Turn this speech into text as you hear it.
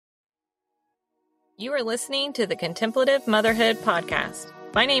You are listening to the Contemplative Motherhood Podcast.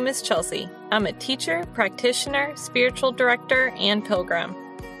 My name is Chelsea. I'm a teacher, practitioner, spiritual director, and pilgrim.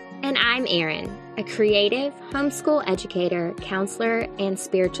 And I'm Erin, a creative, homeschool educator, counselor, and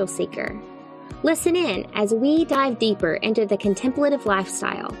spiritual seeker. Listen in as we dive deeper into the contemplative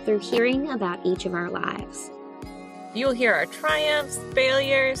lifestyle through hearing about each of our lives. You'll hear our triumphs,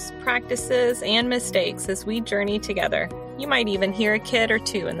 failures, practices, and mistakes as we journey together. You might even hear a kid or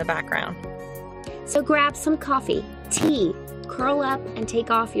two in the background. So grab some coffee, tea, curl up, and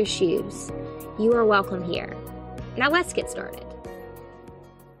take off your shoes. You are welcome here. Now let's get started.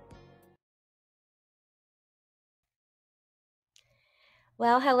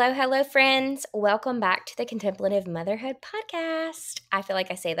 Well, hello, friends. Welcome back to the Contemplative Motherhood Podcast. I feel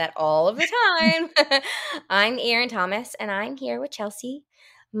like I say that all of the time. I'm Erin Thomas, and I'm here with Chelsea,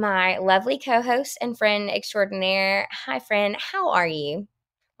 my lovely co-host and friend extraordinaire. Hi, friend. How are you?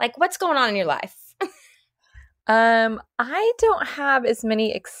 Like, what's going on in your life? I don't have as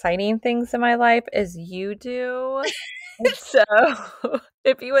many exciting things in my life as you do. So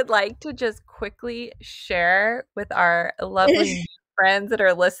if you would like to just quickly share with our lovely friends that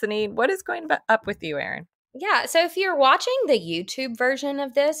are listening, what is going up with you, Erin? Yeah, so if you're watching the YouTube version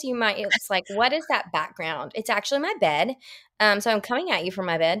of this, it's like, what is that background? It's actually my bed. So I'm coming at you from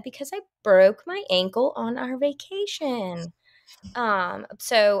my bed because I broke my ankle on our vacation.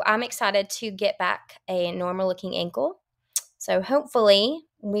 So I'm excited to get back a normal looking ankle. So hopefully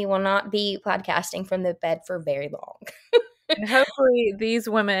we will not be podcasting from the bed for very long. And hopefully these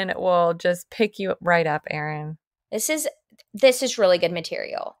women will just pick you right up, Erin. This is really good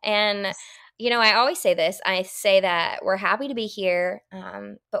material. And, I always say this. I say that we're happy to be here,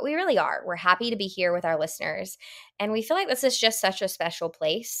 but we really are. We're happy to be here with our listeners. And we feel like this is just such a special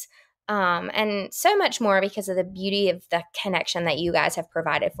place. And so much more because of the beauty of the connection that you guys have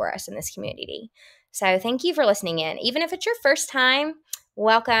provided for us in this community. So thank you for listening in. Even if it's your first time,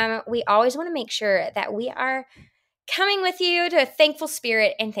 welcome. We always want to make sure that we are coming with you to a thankful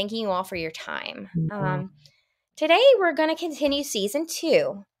spirit and thanking you all for your time. Mm-hmm. Today, we're going to continue season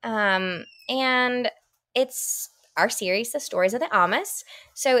 2, and it's our series, The Stories of the Ammas.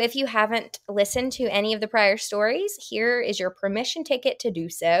 So if you haven't listened to any of the prior stories, here is your permission ticket to do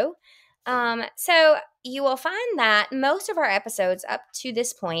so. So you will find that most of our episodes up to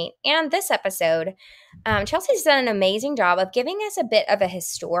this point, and this episode, Chelsea's done an amazing job of giving us a bit of a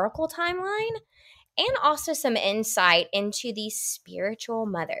historical timeline and also some insight into these spiritual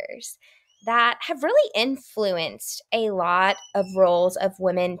mothers that have really influenced a lot of roles of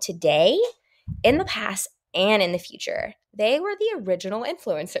women today, in the past, and in the future. They were the original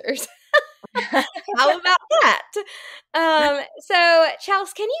influencers. How about that? So,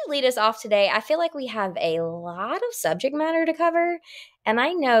 Chelsea, can you lead us off today? I feel like we have a lot of subject matter to cover, and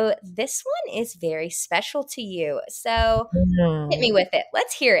I know this one is very special to you. So, hit me with it.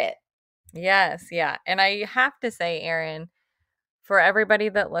 Let's hear it. Yes, yeah. And I have to say, Erin, for everybody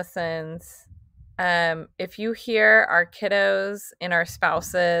that listens, if you hear our kiddos and our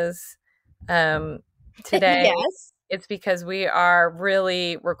spouses today, Yes. It's because we are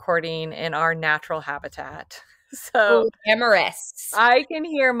really recording in our natural habitat. So glamorous. I can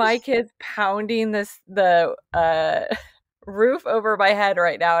hear my kids pounding the roof over my head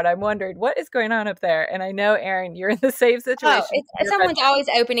right now, and I'm wondering what is going on up there. And I know, Erin, you're in the same situation. Someone's always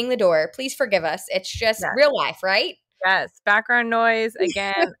opening the door. Please forgive us. It's just real life, right? Yes. Background noise.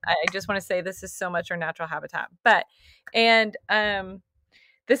 Again, I just want to say this is so much our natural habitat.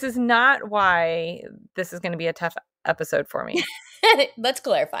 This is not why this is going to be a tough episode for me. Let's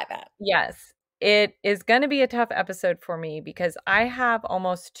clarify that. Yes. It is going to be a tough episode for me because I have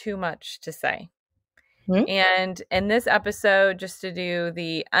almost too much to say. Mm-hmm. And in this episode, just to do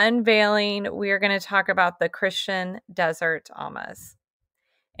the unveiling, we are going to talk about the Christian Desert Ammas.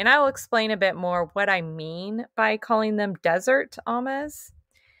 And I will explain a bit more what I mean by calling them desert Ammas.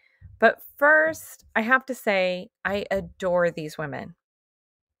 But first, I have to say, I adore these women.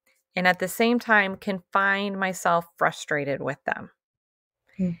 And at the same time, can find myself frustrated with them.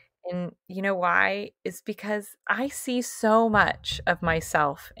 And you know why? It's because I see so much of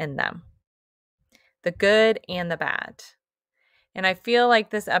myself in them. The good and the bad. And I feel like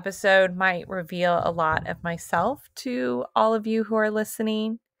this episode might reveal a lot of myself to all of you who are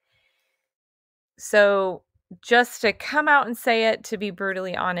listening. So just to come out and say it, to be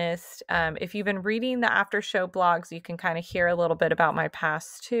brutally honest, if you've been reading the after show blogs, you can kind of hear a little bit about my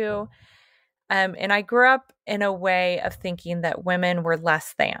past too. And I grew up in a way of thinking that women were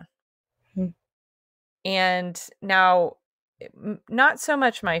less than. Mm-hmm. And now, not so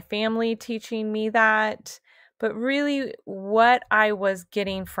much my family teaching me that, but really what I was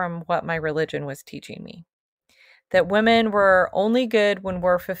getting from what my religion was teaching me. That women were only good when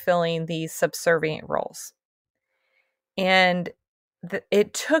we're fulfilling these subservient roles. And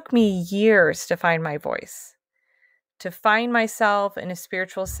it took me years to find my voice, to find myself in a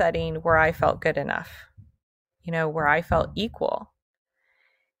spiritual setting where I felt good enough, where I felt equal.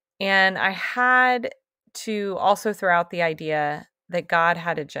 And I had to also throw out the idea that God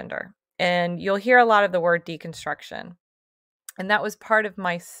had a gender. And you'll hear a lot of the word deconstruction. And that was part of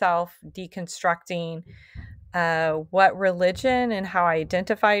myself deconstructing what religion and how I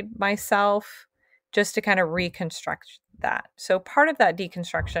identified myself, just to kind of reconstruct that. So part of that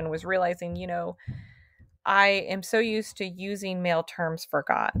deconstruction was realizing, I am so used to using male terms for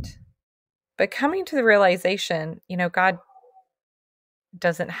God, but coming to the realization, God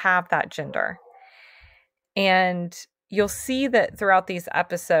doesn't have that gender. And you'll see that throughout these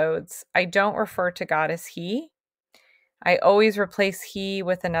episodes, I don't refer to God as he. I always replace he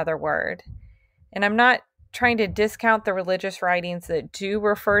with another word. And I'm not trying to discount the religious writings that do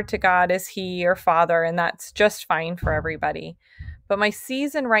refer to God as he or father, and that's just fine for everybody. But my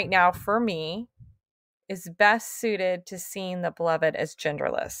season right now for me is best suited to seeing the beloved as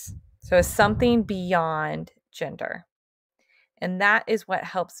genderless. So as something beyond gender. And that is what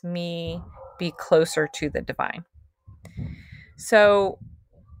helps me be closer to the divine. So,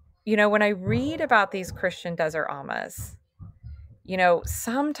 when I read about these Christian Desert Ammas,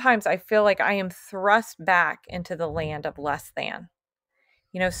 sometimes I feel like I am thrust back into the land of less than.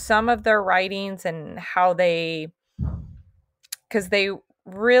 Some of their writings and how because they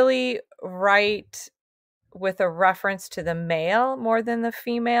really write with a reference to the male more than the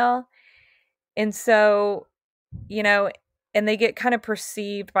female. And so, and they get kind of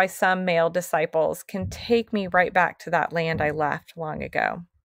perceived by some male disciples, can take me right back to that land I left long ago.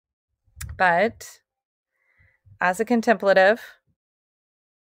 But as a contemplative,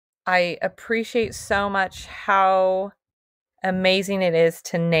 I appreciate so much how amazing it is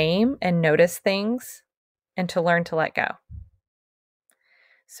to name and notice things and to learn to let go.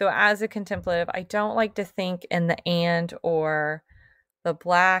 So as a contemplative, I don't like to think in the and or the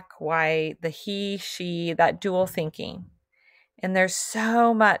black, white, the he, she, that dual thinking. And there's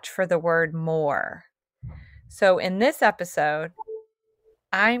so much for the word more. So in this episode,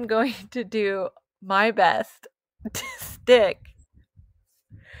 I'm going to do my best to stick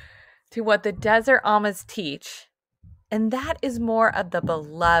to what the Desert Ammas teach. And that is more of the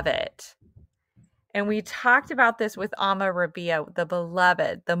beloved. And we talked about this with Amma Rabia, the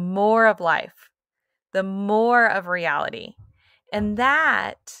beloved, the more of life, the more of reality. And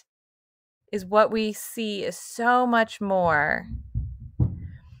that is what we see is so much more.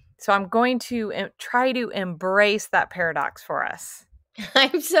 So I'm going to try to embrace that paradox for us.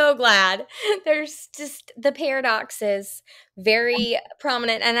 I'm so glad. There's just the paradox is very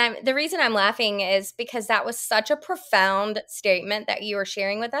prominent. And the reason I'm laughing is because that was such a profound statement that you were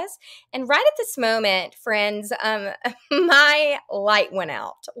sharing with us. And right at this moment, friends, my light went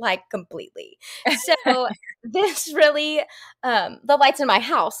out like completely. So this really, the lights in my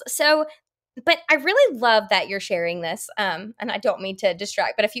house. So but I really love that you're sharing this. And I don't mean to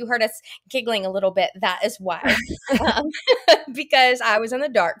distract, but if you heard us giggling a little bit, that is why. Um, because I was in the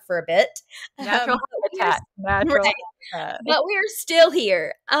dark for a bit. Natural habitat. But we're still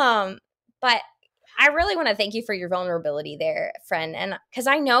here. But I really want to thank you for your vulnerability there, friend. And because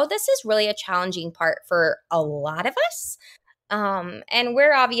I know this is really a challenging part for a lot of us. And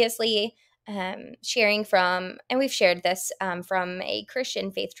we're obviously sharing from, and we've shared this from a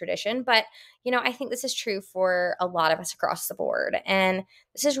Christian faith tradition, but I think this is true for a lot of us across the board. And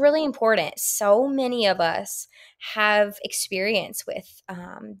this is really important. So many of us have experience with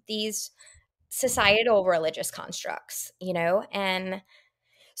these societal religious constructs, and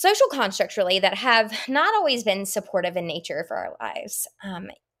social constructs really that have not always been supportive in nature for our lives,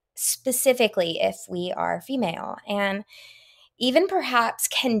 specifically if we are female. And even perhaps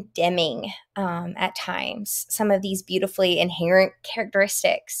condemning at times some of these beautifully inherent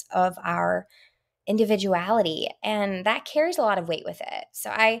characteristics of our individuality. And that carries a lot of weight with it. So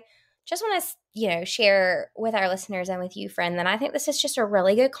I just want to, share with our listeners and with you, friend, that I think this is just a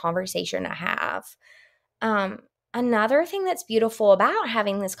really good conversation to have. Another thing that's beautiful about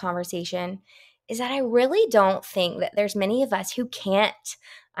having this conversation is that I really don't think that there's many of us who can't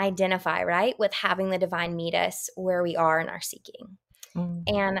identify, right, with having the divine meet us where we are in our seeking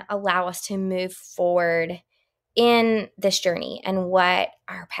and allow us to move forward in this journey and what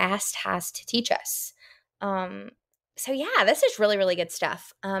our past has to teach us. So yeah, this is really, really good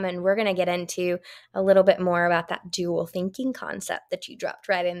stuff. And we're going to get into a little bit more about that dual thinking concept that you dropped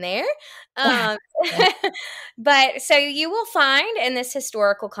right in there. Um, but so you will find in this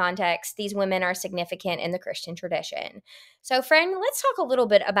historical context, these women are significant in the Christian tradition. So friend, let's talk a little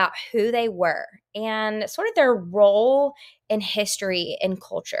bit about who they were and sort of their role in history and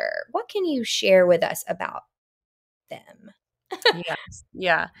culture. What can you share with us about them? Yes.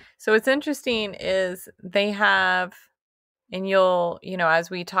 Yeah. So what's interesting is they have, and you'll, as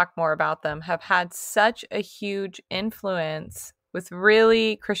we talk more about them, have had such a huge influence with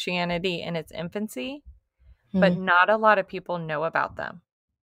really Christianity in its infancy, but Hmm. not a lot of people know about them.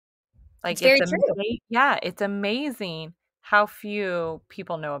 It's Like very true. it's amazing how few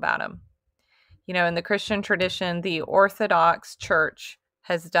people know about them. In the Christian tradition, the Orthodox Church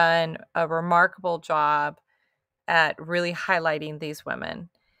has done a remarkable job at really highlighting these women.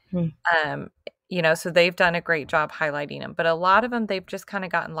 Hmm. Um, so they've done a great job highlighting them, but a lot of them, they've just kind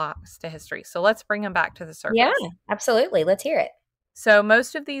of gotten lost to history. So let's bring them back to the Yeah, surface. absolutely. Let's hear it. So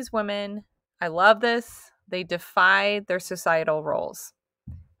most of these women, I love this, they defied their societal roles.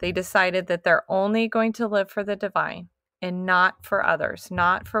 They decided that they're only going to live for the divine and not for others,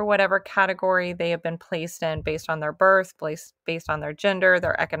 not for whatever category they have been placed in based on their birth, based on their gender,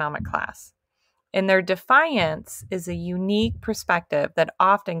 their economic class. And their defiance is a unique perspective that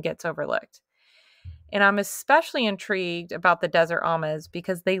often gets overlooked. And I'm especially intrigued about the Desert Ammas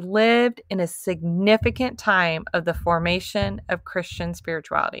because they lived in a significant time of the formation of Christian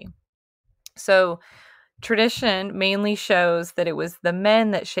spirituality. So, tradition mainly shows that it was the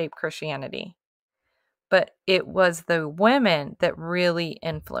men that shaped Christianity, but it was the women that really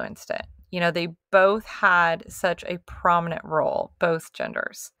influenced it. They both had such a prominent role, both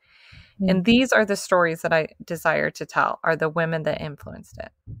genders. Hmm. And these are the stories that I desire to tell, are the women that influenced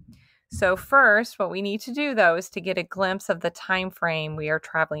it. So first, what we need to do though is to get a glimpse of the time frame we are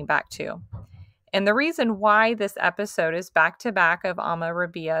traveling back to. And the reason why this episode is back to back of Amma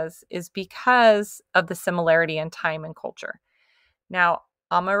Rabia's is because of the similarity in time and culture. Now,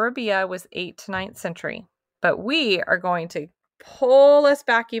 Amma Rabia was 8th to 9th century, but we are going to pull us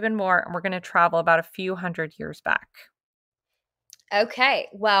back even more, and we're going to travel about a few hundred years back. Okay,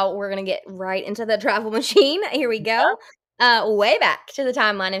 well, we're going to get right into the travel machine. Here we go. Way back to the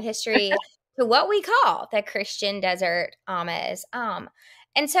timeline of history to what we call the Christian Desert Ammas.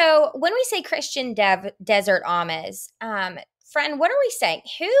 And so when we say Christian Desert Ammas, friend, what are we saying?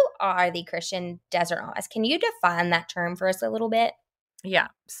 Who are the Christian Desert Ammas? Can you define that term for us a little bit? Yeah.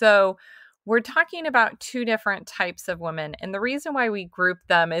 So we're talking about two different types of women. And the reason why we group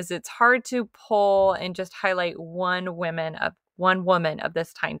them is it's hard to pull and just highlight one woman of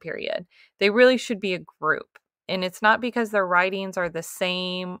this time period. They really should be a group. And it's not because their writings are the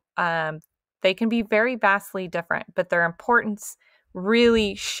same. They can be very vastly different, but their importance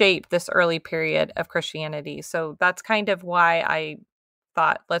really shaped this early period of Christianity. So that's kind of why I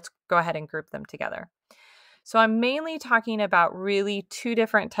thought, let's go ahead and group them together. So I'm mainly talking about really two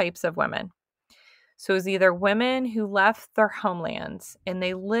different types of women. So it's either women who left their homelands and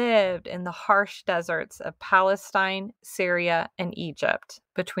they lived in the harsh deserts of Palestine, Syria, and Egypt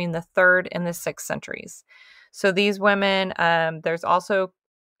between the 3rd and the 6th centuries. So these women, there's also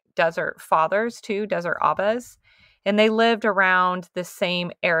desert fathers too, desert Abbas, and they lived around the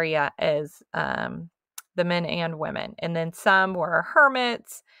same area as the men and women. And then some were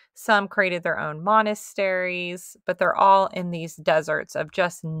hermits, some created their own monasteries, but they're all in these deserts of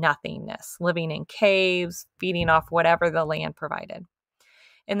just nothingness, living in caves, feeding off whatever the land provided.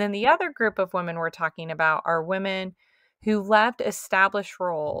 And then the other group of women we're talking about are women who left established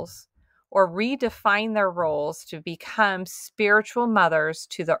roles or redefine their roles to become spiritual mothers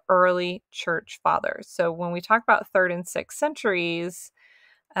to the early church fathers. So when we talk about 3rd and 6th centuries,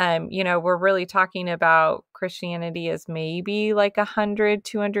 we're really talking about Christianity as maybe like 100,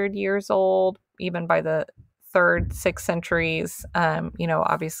 200 years old, even by the 3rd, 6th centuries.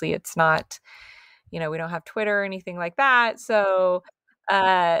 Obviously it's not, we don't have Twitter or anything like that. So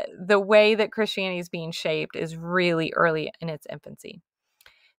the way that Christianity is being shaped is really early in its infancy.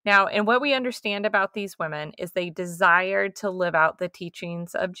 Now, and what we understand about these women is they desired to live out the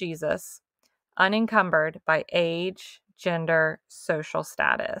teachings of Jesus, unencumbered by age, gender, social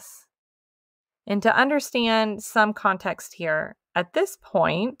status. And to understand some context here, at this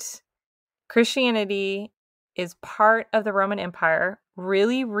point, Christianity is part of the Roman Empire,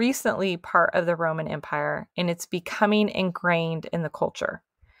 really recently part of the Roman Empire, and it's becoming ingrained in the culture.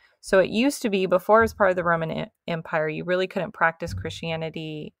 So it used to be, before it was part of the Roman Empire, you really couldn't practice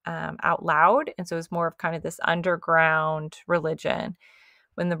Christianity out loud. And so it was more of kind of this underground religion.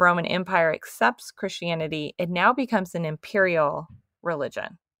 when the Roman Empire accepts Christianity, it now becomes an imperial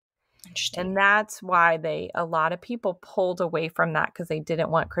religion. Interesting. And that's why a lot of people pulled away from that, because they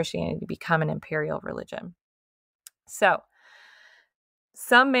didn't want Christianity to become an imperial religion. So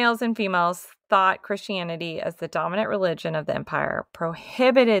some males and females thought Christianity, as the dominant religion of the empire,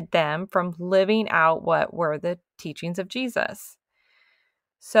 prohibited them from living out what were the teachings of Jesus.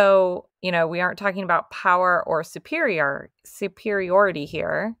 So, we aren't talking about power or superiority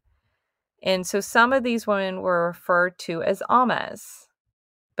here. And so some of these women were referred to as Ammas,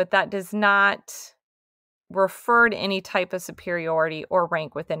 but that does not refer to any type of superiority or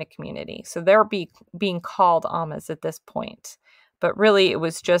rank within a community. So they're being called Ammas at this point. But really, it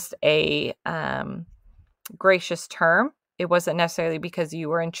was just a gracious term. It wasn't necessarily because you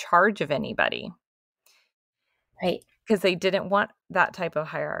were in charge of anybody. Right. Because they didn't want that type of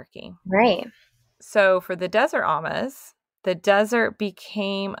hierarchy. Right. So for the Desert Ammas, the desert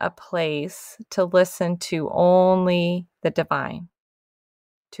became a place to listen to only the divine,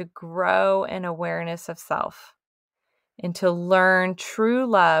 to grow an awareness of self, and to learn true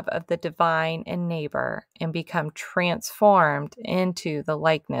love of the divine and neighbor and become transformed into the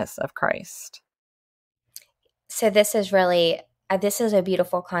likeness of Christ. So this is really, this is a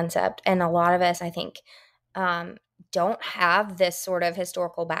beautiful concept. And a lot of us, I think, don't have this sort of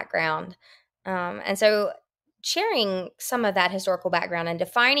historical background. And so sharing some of that historical background and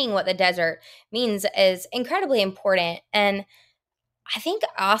defining what the desert means is incredibly important. And I think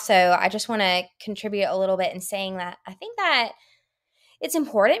also, I just want to contribute a little bit in saying that I think that it's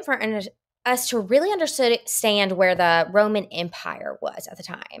important for us to really understand where the Roman Empire was at the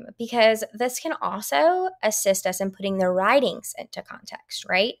time, because this can also assist us in putting their writings into context,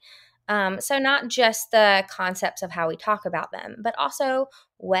 right? So not just the concepts of how we talk about them, but also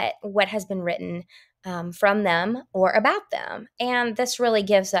what has been written from them or about them. And this really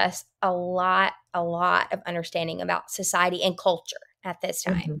gives us a lot of understanding about society and culture at this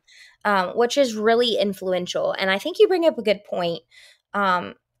time, which is really influential. And I think you bring up a good point.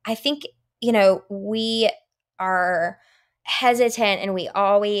 I think, we are hesitant and we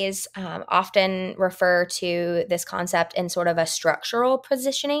always often refer to this concept in sort of a structural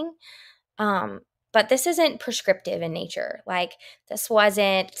positioning. But this isn't prescriptive in nature. Like, this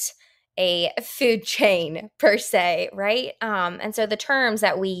wasn't a food chain per se, right? And so the terms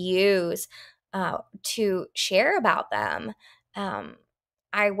that we use to share about them,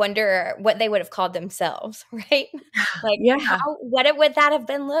 I wonder what they would have called themselves, right? Like, Yeah. what would that have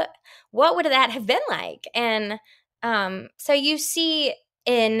been? What would that have been like? And so you see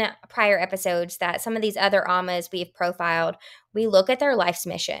in prior episodes that some of these other Ammas we've profiled, we look at their life's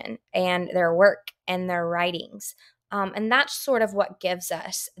mission and their work and their writings. And that's sort of what gives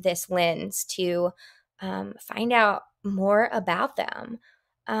us this lens to find out more about them.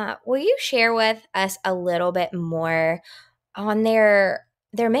 Will you share with us a little bit more on their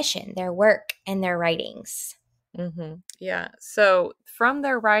mission, their work, and their writings? Yeah. So from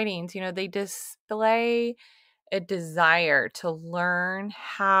their writings, they display a desire to learn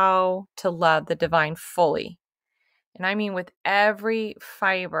how to love the divine fully. And I mean with every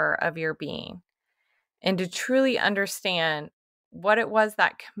fiber of your being, and to truly understand what it was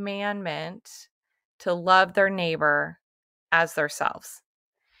that commandment to love their neighbor as themselves.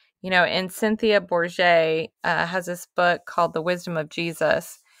 And Cynthia Bourget has this book called The Wisdom of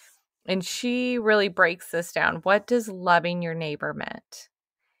Jesus, and she really breaks this down. What does loving your neighbor meant?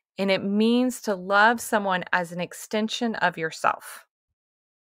 And it means to love someone as an extension of yourself.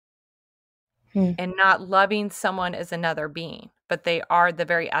 And not loving someone as another being, but they are the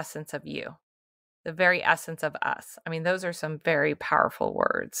very essence of you, the very essence of us. I mean, those are some very powerful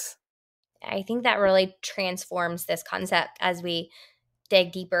words. I think that really transforms this concept as we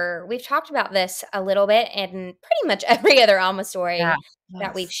dig deeper. We've talked about this a little bit in pretty much every other Alma story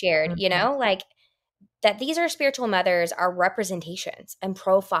that we've shared, like that these are spiritual mothers are representations and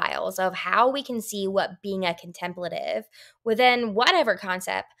profiles of how we can see what being a contemplative within whatever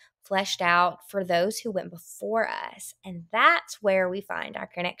concept fleshed out for those who went before us. And that's where we find our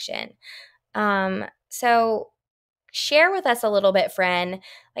connection. So share with us a little bit, friend,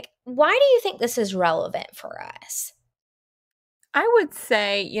 like, why do you think this is relevant for us? I would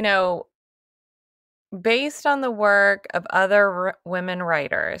say, based on the work of other women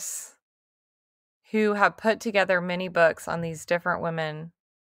writers who have put together many books on these different women,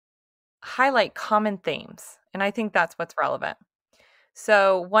 highlight common themes. And I think that's what's relevant.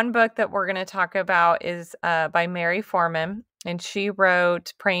 So one book that we're going to talk about is by Mary Foreman, and she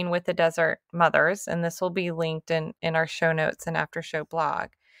wrote Praying with the Desert Mothers, and this will be linked in our show notes and after show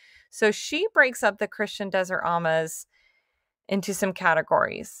blog. So she breaks up the Christian Desert Ammas into some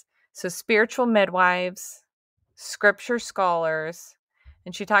categories. So spiritual midwives, scripture scholars,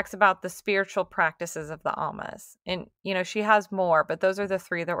 and she talks about the spiritual practices of the Ammas. And, she has more, but those are the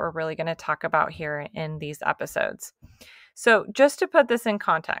three that we're really going to talk about here in these episodes. So just to put this in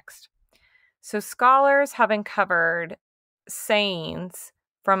context, so scholars have uncovered sayings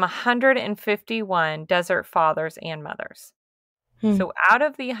from 151 desert fathers and mothers. So out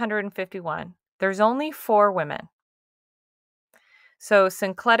of the 151, there's only 4 women. So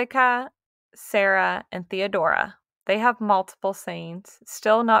Syncletica, Sarah, and Theodora, they have multiple sayings.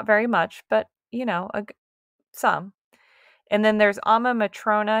 Still not very much, but, some. And then there's Amma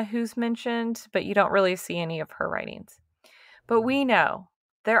Matrona, who's mentioned, but you don't really see any of her writings. But we know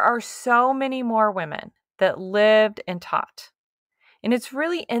there are so many more women that lived and taught. And it's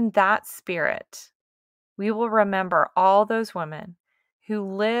really in that spirit we will remember all those women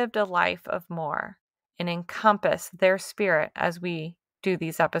who lived a life of more and encompass their spirit as we do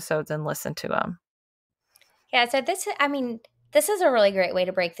these episodes and listen to them. Yeah, so this is a really great way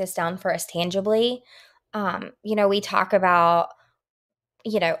to break this down for us tangibly. We talk about,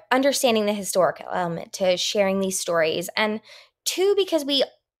 understanding the historical element to sharing these stories. And 2, because we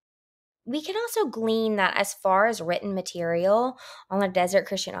can also glean that as far as written material on the Desert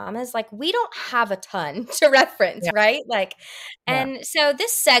Christian Ammas, we don't have a ton to reference, right? And so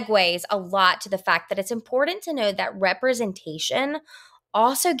this segues a lot to the fact that it's important to know that representation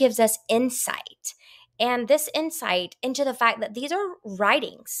also gives us insight. And this insight into the fact that these are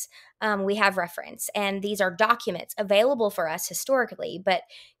writings we have reference, and these are documents available for us historically. But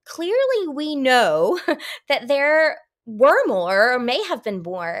clearly we know that there were more or may have been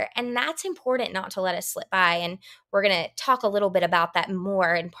more, and that's important not to let us slip by. And we're going to talk a little bit about that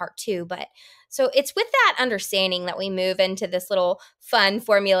more in part 2. But so it's with that understanding that we move into this little fun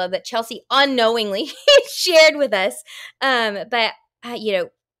formula that Chelsea unknowingly shared with us.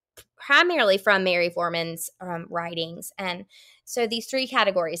 Primarily from Mary Foreman's writings. And so these 3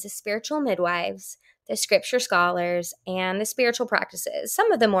 categories, the spiritual midwives, the scripture scholars, and the spiritual practices,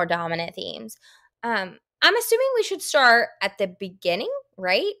 some of the more dominant themes. I'm assuming we should start at the beginning,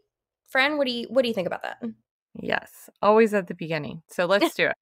 right? Friend, what do you think about that? Yes, always at the beginning. So let's do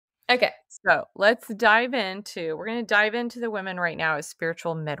it. Okay. So we're going to dive into the women right now as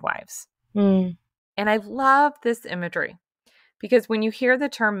spiritual midwives. Mm. And I love this imagery because when you hear the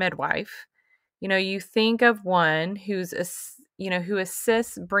term midwife, you think of one who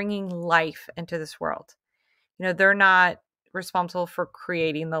assists bringing life into this world. They're not responsible for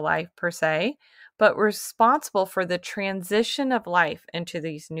creating the life per se, but responsible for the transition of life into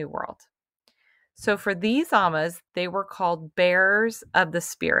this new world. So for these Ammas, they were called bearers of the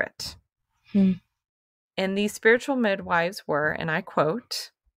Spirit. And these spiritual midwives were, and I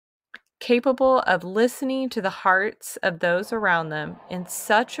quote, capable of listening to the hearts of those around them in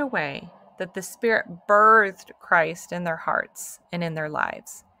such a way that the Spirit birthed Christ in their hearts and in their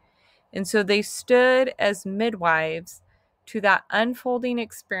lives. And so they stood as midwives to that unfolding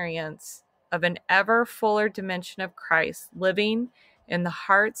experience of an ever fuller dimension of Christ living in the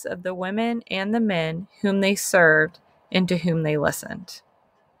hearts of the women and the men whom they served and to whom they listened.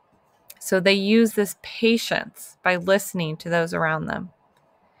 So they use this patience by listening to those around them.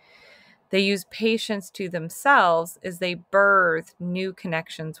 They use patience to themselves as they birth new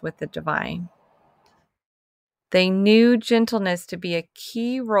connections with the divine. They knew gentleness to be a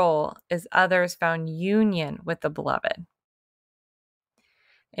key role as others found union with the beloved.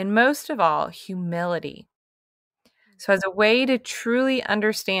 And most of all, humility. So as a way to truly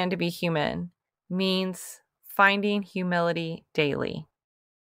understand to be human means finding humility daily.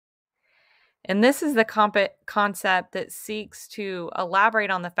 And this is the concept that seeks to elaborate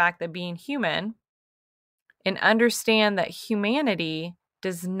on the fact that being human and understand that humanity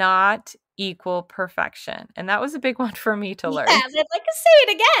does not equal perfection. And that was a big one for me to learn. Yeah, I'd like to say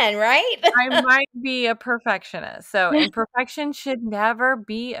it again, right? I might be a perfectionist. And perfection should never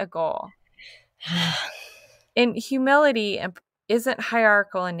be a goal. And humility isn't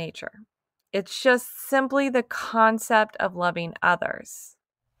hierarchical in nature. It's just simply the concept of loving others,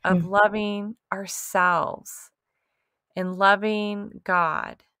 of loving ourselves, and loving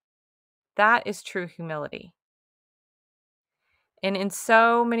God. That is true humility. And in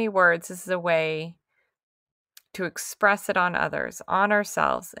so many words, this is a way to express it on others, on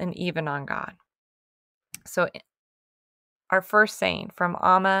ourselves, and even on God. So our first saying from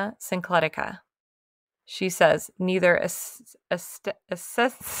Amma Syncletica, she says, neither assess.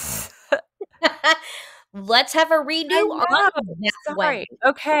 Let's have a redo on that. Sorry.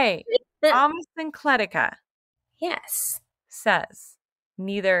 One. Okay. Amma Syncletica. Yes. Says,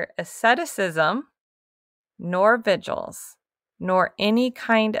 neither asceticism nor vigils nor any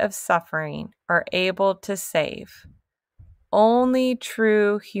kind of suffering are able to save. Only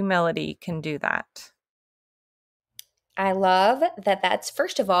true humility can do that. I love that that's,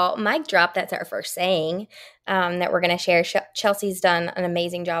 first of all, mic drop. That's our first saying that we're going to share. Chelsea's done an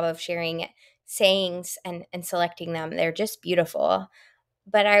amazing job of sharing sayings and selecting them. They're just beautiful.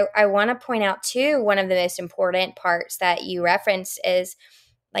 But I want to point out, too, one of the most important parts that you referenced is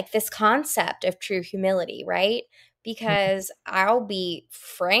like this concept of true humility, right? Because I'll be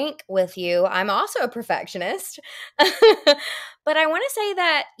frank with you, I'm also a perfectionist. But I want to say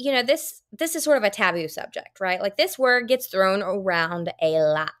that, this is sort of a taboo subject, right? Like this word gets thrown around a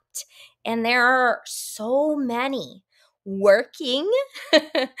lot. And there are so many working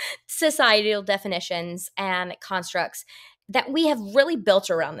societal definitions and constructs that we have really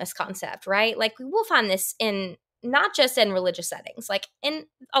built around this concept, right? Like we will find this in not just in religious settings, like in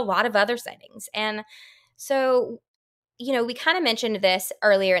a lot of other settings. And so, we kind of mentioned this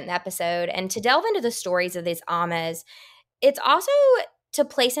earlier in the episode, and to delve into the stories of these Ammas, it's also to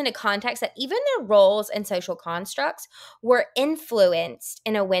place into context that even their roles and social constructs were influenced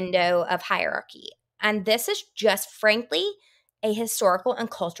in a window of hierarchy. And this is just frankly a historical and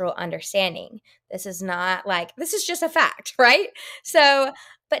cultural understanding. This is not like, this is just a fact, right? So,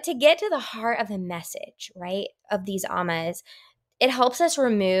 but to get to the heart of the message, right, of these Ammas, it helps us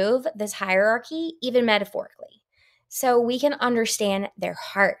remove this hierarchy, even metaphorically, so we can understand their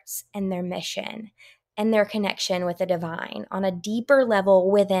hearts and their mission and their connection with the divine on a deeper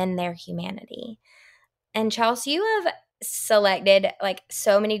level within their humanity. And Chelsea, you have selected like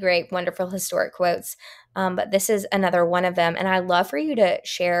so many great, wonderful historic quotes, but this is another one of them. And I'd love for you to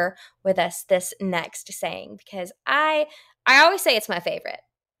share with us this next saying, because I always say it's my favorite,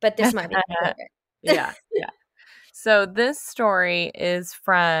 but this might be my favorite. Yeah. So this story is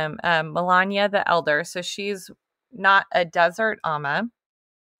from Melania the Elder. So she's not a Desert Amma,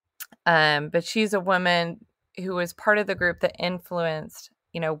 but she's a woman who was part of the group that influenced,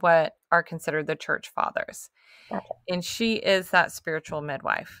 what are considered the church fathers. Gotcha. And she is that spiritual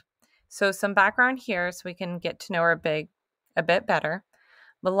midwife. So some background here so we can get to know her a bit better.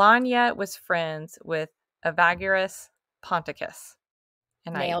 Melania was friends with Evagrius Ponticus.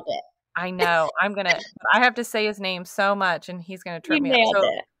 And Nailed it. I know. I have to say his name so much and he's going to trip me up. Nailed So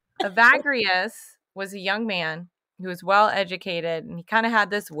it. Evagrius was a young man who was well educated, and he kind of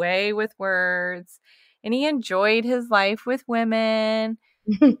had this way with words, and he enjoyed his life with women.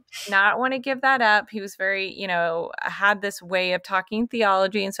 Not want to give that up. He was very, had this way of talking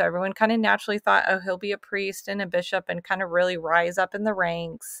theology, and so everyone kind of naturally thought, oh, he'll be a priest and a bishop and kind of really rise up in the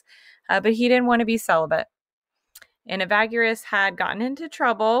ranks. But he didn't want to be celibate. And Evagrius had gotten into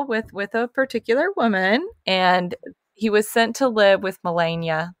trouble with a particular woman, and he was sent to live with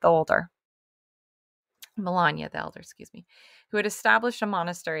Melania the Elder, who had established a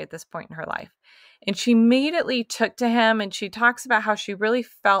monastery at this point in her life. And she immediately took to him, and she talks about how she really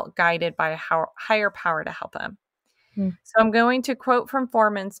felt guided by a higher power to help him. So I'm going to quote from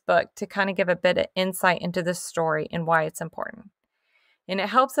Foreman's book to kind of give a bit of insight into this story and why it's important. And it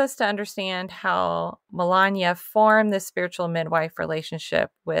helps us to understand how Melania formed this spiritual midwife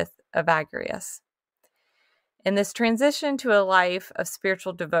relationship with Evagrius. And this transition to a life of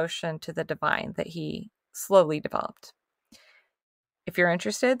spiritual devotion to the divine that he slowly developed. If you're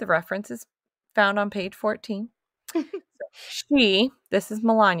interested, the reference is found on page 14. This is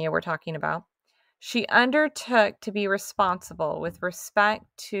Melania we're talking about, she undertook to be responsible with respect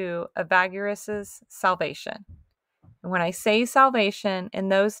to Evagrius's salvation. And when I say salvation, in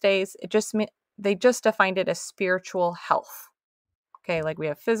those days, they just defined it as spiritual health. Okay, like we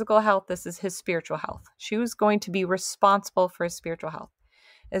have physical health, this is his spiritual health. She was going to be responsible for his spiritual health,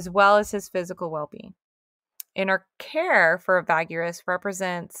 as well as his physical well-being. And her care for Evagrius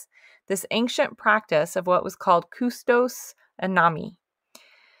represents this ancient practice of what was called Kustos Anami.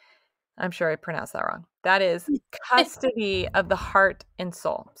 I'm sure I pronounced that wrong. That is custody of the heart and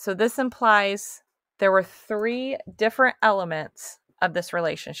soul. So this implies there were 3 different elements of this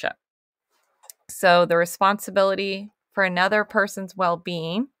relationship. So the responsibility for another person's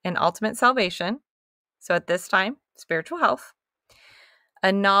well-being and ultimate salvation. So at this time, spiritual health.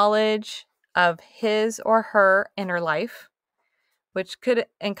 A knowledge of his or her inner life, which could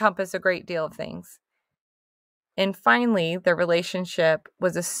encompass a great deal of things. And finally, the relationship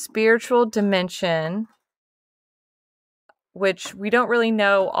was a spiritual dimension, which we don't really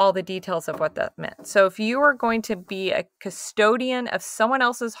know all the details of what that meant. So if you were going to be a custodian of someone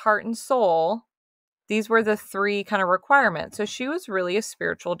else's heart and soul, these were the 3 kind of requirements. So she was really a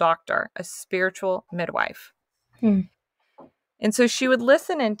spiritual doctor, a spiritual midwife. And so she would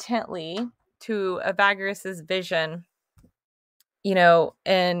listen intently to Evagrius's vision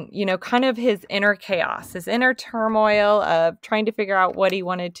and, kind of his inner chaos, his inner turmoil of trying to figure out what he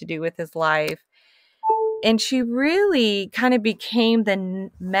wanted to do with his life. And she really kind of became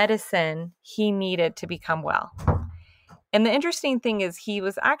the medicine he needed to become well. And the interesting thing is he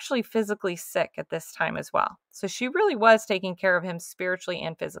was actually physically sick at this time as well. So she really was taking care of him spiritually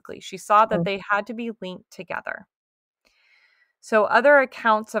and physically. She saw that they had to be linked together. So other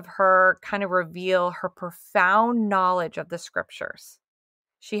accounts of her kind of reveal her profound knowledge of the scriptures.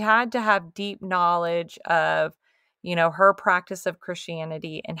 She had to have deep knowledge of, her practice of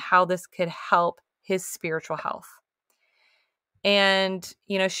Christianity and how this could help his spiritual health. And,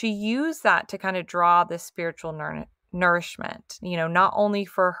 she used that to kind of draw this spiritual nourishment, not only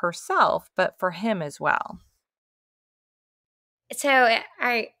for herself, but for him as well. So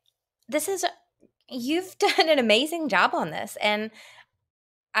you've done an amazing job on this. And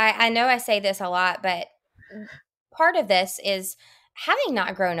I know I say this a lot, but part of this is having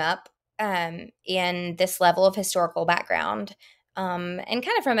not grown up in this level of historical background, and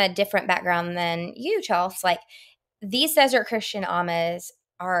kind of from a different background than you, Charles. Like, these Desert Christian Ammas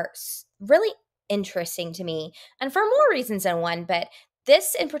are really interesting to me, and for more reasons than one. But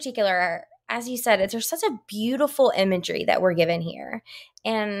this in particular, as you said, there's such a beautiful imagery that we're given here,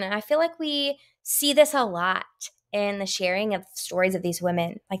 and I feel like we see this a lot in the sharing of stories of these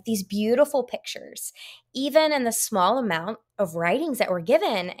women, like these beautiful pictures, even in the small amount of writings that were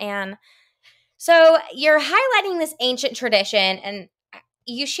given. And so you're highlighting this ancient tradition, and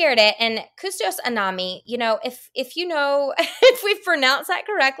you shared it. And Kustos Anami, if you know if we've pronounced that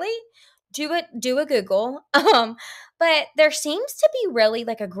correctly, do a Google. But there seems to be really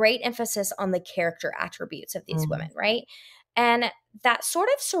like a great emphasis on the character attributes of these women, right? And that sort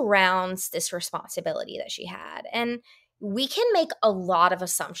of surrounds this responsibility that she had. And we can make a lot of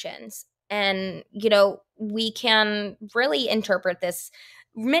assumptions. And, we can really interpret this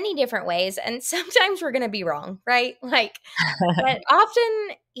many different ways. And sometimes we're going to be wrong, right? But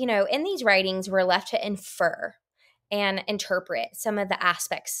often, in these writings, we're left to infer and interpret some of the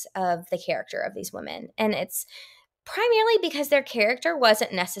aspects of the character of these women. And it's primarily because their character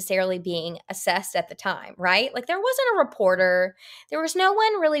wasn't necessarily being assessed at the time, right? Like, there wasn't a reporter. There was no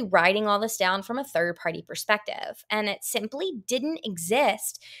one really writing all this down from a third-party perspective. And it simply didn't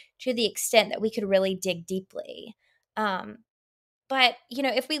exist to the extent that we could really dig deeply. But,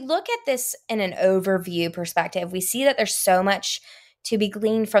 if we look at this in an overview perspective, we see that there's so much to be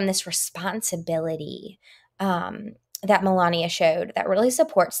gleaned from this responsibility that Melania showed that really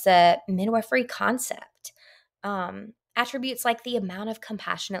supports the midwifery concept. Attributes like the amount of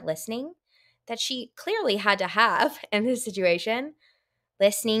compassionate listening that she clearly had to have in this situation,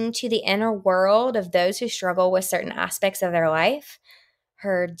 listening to the inner world of those who struggle with certain aspects of their life,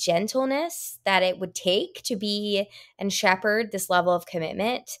 her gentleness that it would take to be and shepherd this level of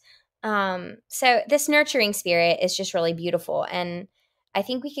commitment. So this nurturing spirit is just really beautiful. And I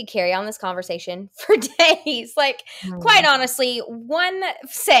think we could carry on this conversation for days. Like, quite honestly, one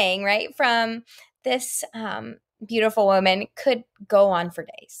saying, right, from this beautiful woman could go on for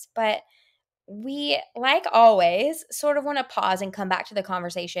days. But we, like always, sort of want to pause and come back to the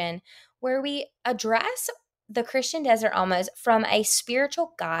conversation where we address the Christian Desert Ammas from a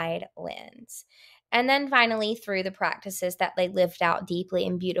spiritual guide lens. And then finally, through the practices that they lived out deeply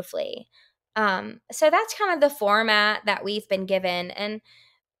and beautifully. So that's kind of the format that we've been given. And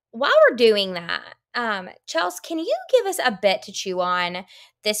while we're doing that, Chels, can you give us a bit to chew on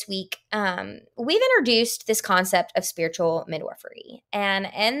this week? We've introduced this concept of spiritual midwifery. And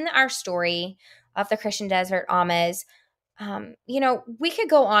in our story of the Christian Desert Ammas, we could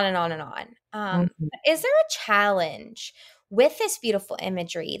go on and on and on. Is there a challenge with this beautiful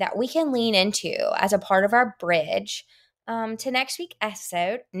imagery that we can lean into as a part of our bridge to next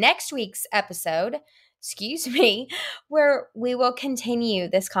week's episode, excuse me, where we will continue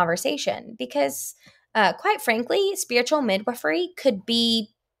this conversation? Because quite frankly, spiritual midwifery could be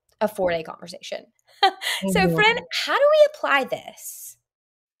a 4-day conversation. So, friend, how do we apply this?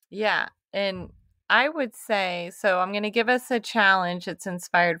 Yeah. And I would say, so I'm going to give us a challenge. It's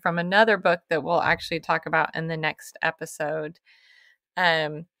inspired from another book that we'll actually talk about in the next episode.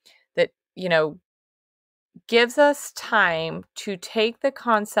 That, gives us time to take the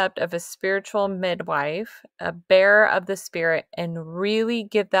concept of a spiritual midwife, a bearer of the spirit, and really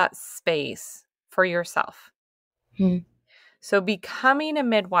give that space for yourself. So becoming a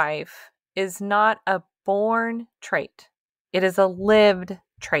midwife is not a born trait. It is a lived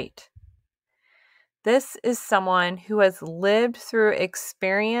trait. This is someone who has lived through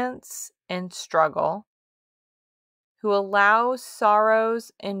experience and struggle, who allows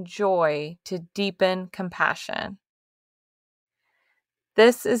sorrows and joy to deepen compassion.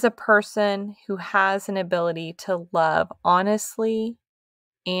 This is a person who has an ability to love honestly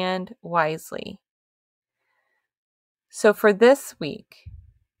and wisely. So for this week,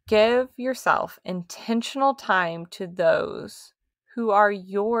 give yourself intentional time to those who are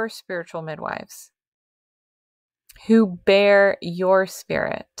your spiritual midwives, who bear your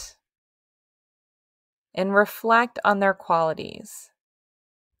spirit, and reflect on their qualities.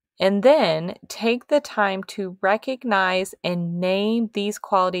 And then take the time to recognize and name these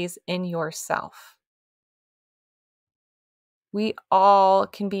qualities in yourself. We all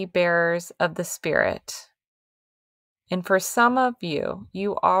can be bearers of the Spirit. And for some of you,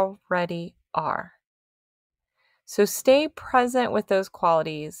 you already are. So stay present with those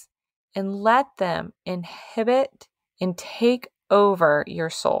qualities and let them inhibit and take over your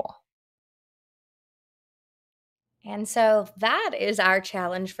soul. And so that is our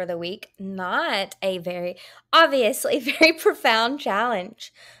challenge for the week. Not a very, obviously, very profound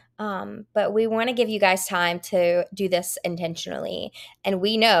challenge. But we want to give you guys time to do this intentionally. And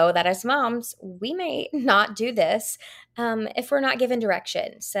we know that as moms, we may not do this if we're not given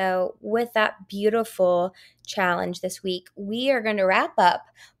direction. So with that beautiful challenge this week, we are going to wrap up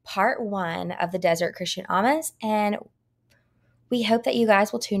part 1 of the Desert Christian Ammas, and we hope that you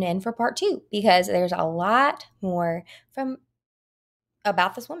guys will tune in for part 2 because there's a lot more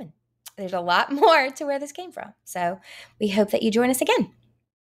about this woman. There's a lot more to where this came from. So we hope that you join us again.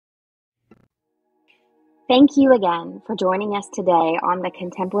 Thank you again for joining us today on the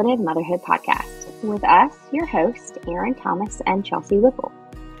Contemplative Motherhood Podcast with us, your hosts, Erin Thomas and Chelsea Whipple.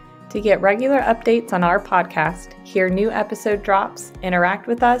 To get regular updates on our podcast, hear new episode drops, interact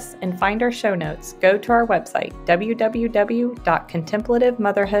with us, and find our show notes, go to our website,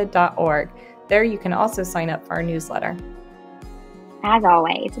 www.contemplativemotherhood.org. There you can also sign up for our newsletter. As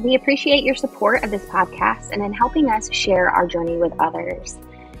always, we appreciate your support of this podcast and in helping us share our journey with others.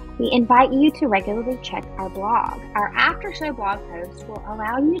 We invite you to regularly check our blog. Our after-show blog posts will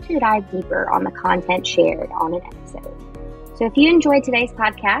allow you to dive deeper on the content shared on an episode. So if you enjoyed today's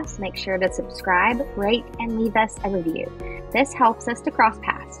podcast, make sure to subscribe, rate, and leave us a review. This helps us to cross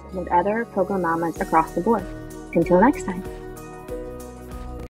paths with other Pilgrim Mamas across the board. Until next time.